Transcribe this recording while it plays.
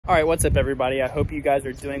All right, what's up everybody? I hope you guys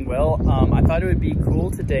are doing well. I thought it would be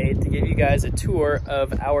cool today to give you guys a tour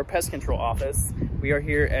of our pest control office. We are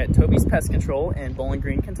here at Toby's Pest Control in Bowling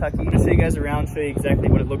Green, Kentucky. I'm gonna show you guys around, show you exactly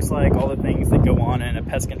what it looks like, all the things that go on in a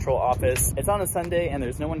pest control office. It's on a Sunday and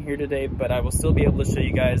there's no one here today, but I will still be able to show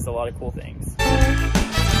you guys a lot of cool things.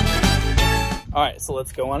 All right, so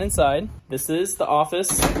let's go on inside. This is the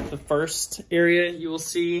office. The first area you will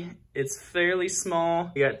see, it's fairly small.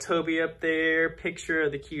 We got Toby up there, picture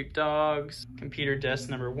of the cute dogs, computer desk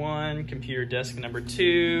number 1, computer desk number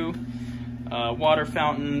 2, water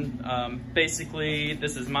fountain. Basically,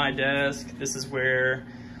 this is my desk. This is where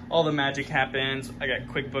all the magic happens. I got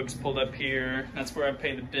QuickBooks pulled up here. That's where I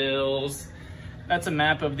pay the bills. That's a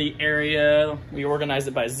map of the area. We organize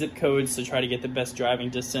it by zip codes to try to get the best driving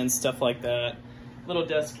distance, stuff like that. Little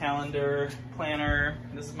desk calendar, planner.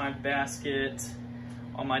 This is my basket,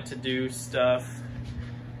 all my to-do stuff.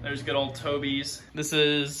 There's good old Toby's. This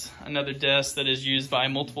is another desk that is used by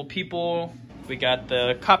multiple people. We got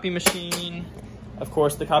the copy machine. Of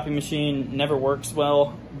course, the copy machine never works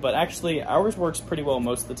well, but actually ours works pretty well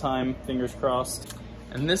most of the time, fingers crossed.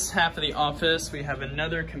 In this half of the office, we have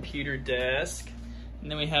another computer desk. And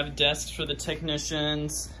then we have desks for the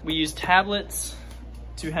technicians. We use tablets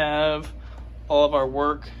to have all of our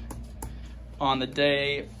work on the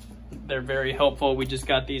day. They're very helpful. We just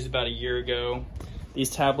got these about a year ago. These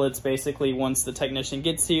tablets, basically, once the technician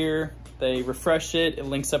gets here, they refresh it, it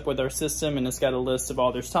links up with our system, and it's got a list of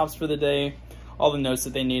all their stops for the day, all the notes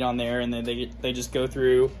that they need on there, and then they just go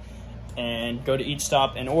through and go to each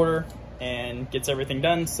stop in order and gets everything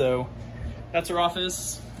done. So that's our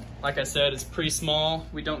office. Like I said, it's pretty small.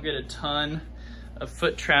 We don't get a ton of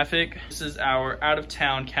foot traffic. This is our out of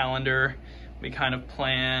town calendar. We kind of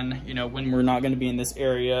plan, when we're not going to be in this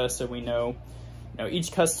area, so we know,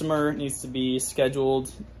 each customer needs to be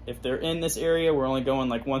scheduled. If they're in this area, we're only going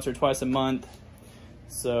like once or twice a month.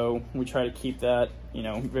 So we try to keep that,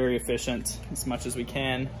 very efficient as much as we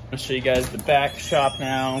can. I'll show you guys the back shop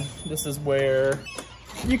now. This is where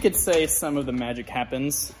you could say some of the magic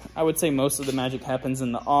happens. I would say most of the magic happens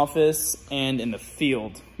in the office and in the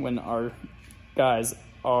field when our guys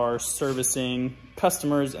are servicing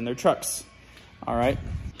customers and their trucks. All right,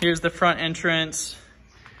 here's the front entrance.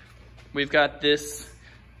 We've got this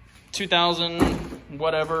 2000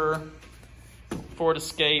 whatever Ford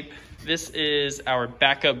Escape. This is our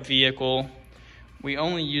backup vehicle. We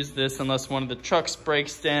only use this unless one of the trucks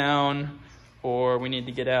breaks down or we need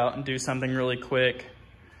to get out and do something really quick.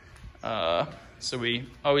 So we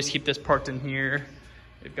always keep this parked in here.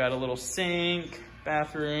 We've got a little sink,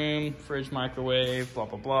 bathroom, fridge, microwave, blah,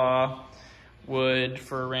 blah, blah. Wood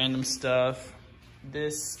for random stuff.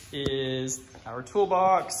 This is our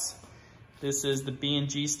toolbox. This is the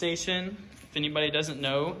B&G station. If anybody doesn't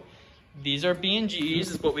know, these are B&Gs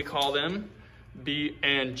is what we call them.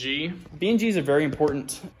 B&G. B&Gs are very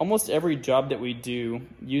important. Almost every job that we do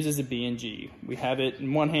uses a B&G. We have it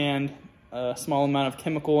in one hand, a small amount of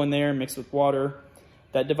chemical in there mixed with water.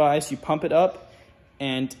 That device, you pump it up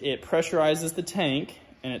and it pressurizes the tank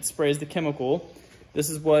and it sprays the chemical. This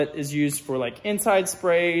is what is used for like inside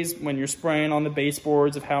sprays when you're spraying on the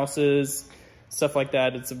baseboards of houses, stuff like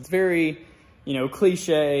that. It's a very,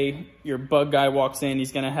 cliche. Your bug guy walks in,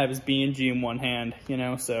 he's gonna have his B&G in one hand,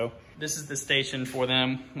 so. This is the station for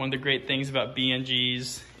them. One of the great things about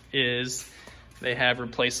B&Gs is they have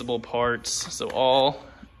replaceable parts. So all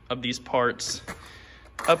of these parts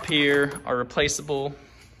up here are replaceable.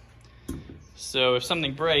 So if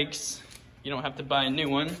something breaks, you don't have to buy a new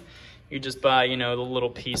one. You just buy, the little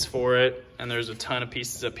piece for it. And there's a ton of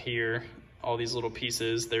pieces up here, all these little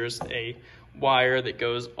pieces. There's a wire that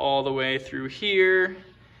goes all the way through here.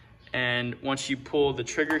 And once you pull the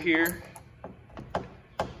trigger here,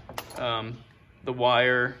 the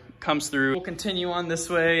wire comes through. We'll continue on this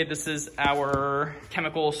way. This is our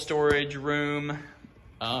chemical storage room.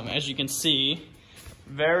 As you can see,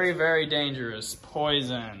 very, very dangerous.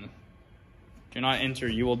 Poison. Do not enter,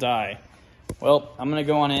 you will die. Well, I'm gonna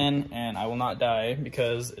go on in and I will not die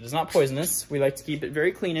because it is not poisonous. We like to keep it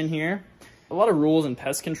very clean in here. A lot of rules in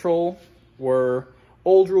pest control were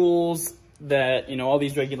old rules that, all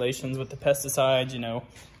these regulations with the pesticides,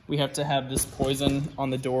 we have to have this poison on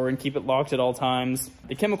the door and keep it locked at all times.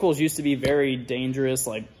 The chemicals used to be very dangerous,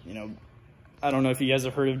 like, I don't know if you guys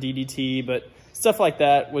have heard of DDT, but stuff like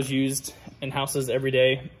that was used in houses every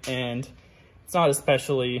day, and it's not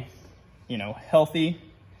especially, healthy.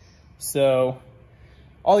 So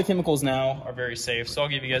all the chemicals now are very safe. So I'll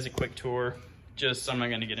give you guys a quick tour. I'm not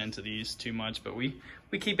gonna get into these too much, but we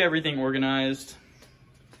keep everything organized.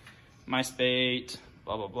 My spate,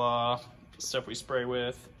 blah, blah, blah, stuff we spray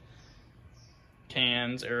with.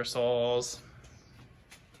 cans, aerosols,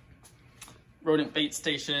 rodent bait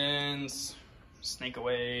stations, snake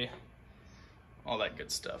away, all that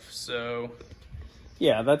good stuff. So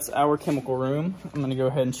yeah, that's our chemical room. I'm gonna go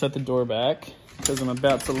ahead and shut the door back because I'm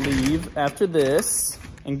about to leave after this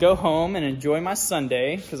and go home and enjoy my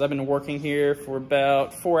Sunday because I've been working here for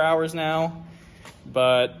about 4 hours now,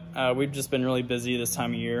 but we've just been really busy this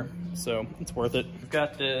time of year, so it's worth it. We've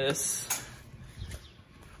got this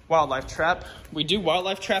wildlife trap. We do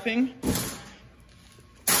wildlife trapping.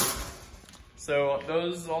 So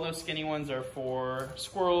all those skinny ones are for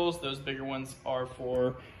squirrels. Those bigger ones are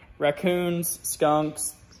for raccoons,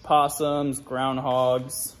 skunks, possums,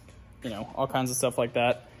 groundhogs, you know, all kinds of stuff like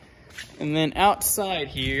that. And then outside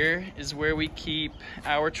here is where we keep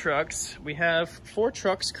our trucks. We have 4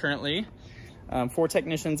 trucks currently, 4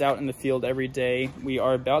 technicians out in the field every day. We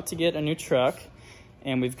are about to get a new truck,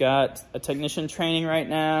 and we've got a technician training right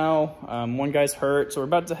now. One guy's hurt, so we're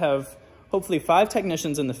about to have hopefully 5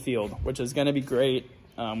 technicians in the field, which is gonna be great.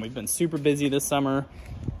 We've been super busy this summer.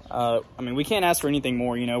 I mean, we can't ask for anything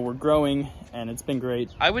more, you know, we're growing and it's been great.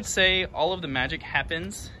 I would say all of the magic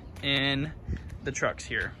happens in the trucks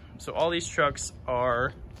here. So all these trucks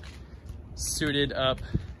are suited up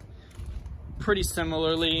pretty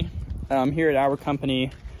similarly. Here at our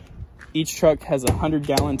company, each truck has a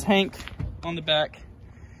 100-gallon tank on the back.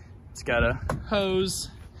 It's got a hose.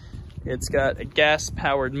 It's got a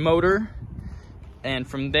gas-powered motor. And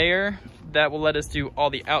from there, that will let us do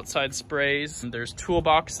all the outside sprays. There's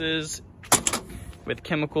toolboxes with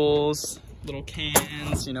chemicals, little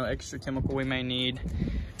cans, you know, extra chemical we may need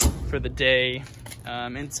for the day.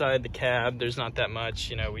 Inside the cab, there's not that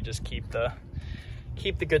much, you know, we just keep the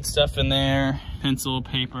good stuff in there. Pencil,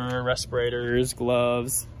 paper, respirators,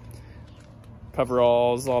 gloves,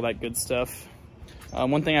 coveralls, all that good stuff.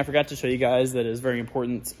 One thing I forgot to show you guys that is very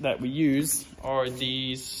important that we use are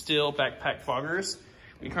these steel backpack foggers.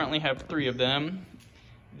 We currently have 3 of them.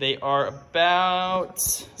 They are about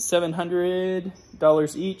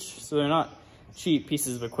 $700 each, so they're not cheap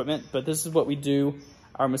pieces of equipment, but this is what we do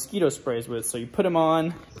our mosquito sprays with. So you put them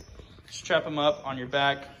on, strap them up on your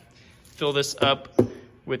back, fill this up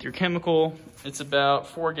with your chemical. It's about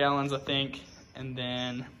 4 gallons, I think, and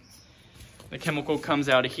then the chemical comes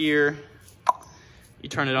out of here. You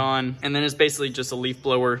turn it on, and then it's basically just a leaf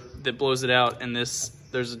blower that blows it out, and there's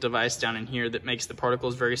a device down in here that makes the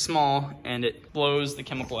particles very small, and it blows the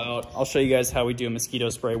chemical out. I'll show you guys how we do a mosquito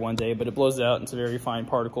spray one day, but it blows it out into very fine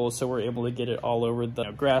particles, so we're able to get it all over the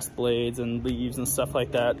grass blades and leaves and stuff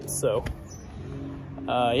like that. So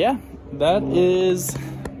yeah, that is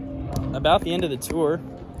about the end of the tour.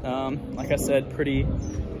 Like I said, pretty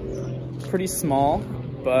small,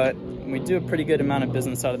 but we do a pretty good amount of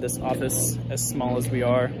business out of this office, as small as we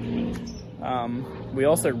are. We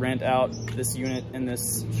also rent out this unit in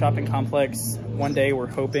this shopping complex. One day we're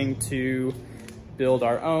hoping to build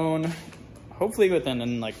our own, hopefully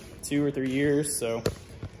within like 2 or 3 years. So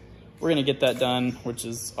we're gonna get that done, which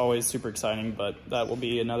is always super exciting, but that will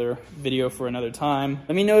be another video for another time.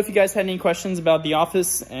 Let me know if you guys had any questions about the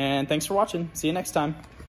office, and thanks for watching. See you next time.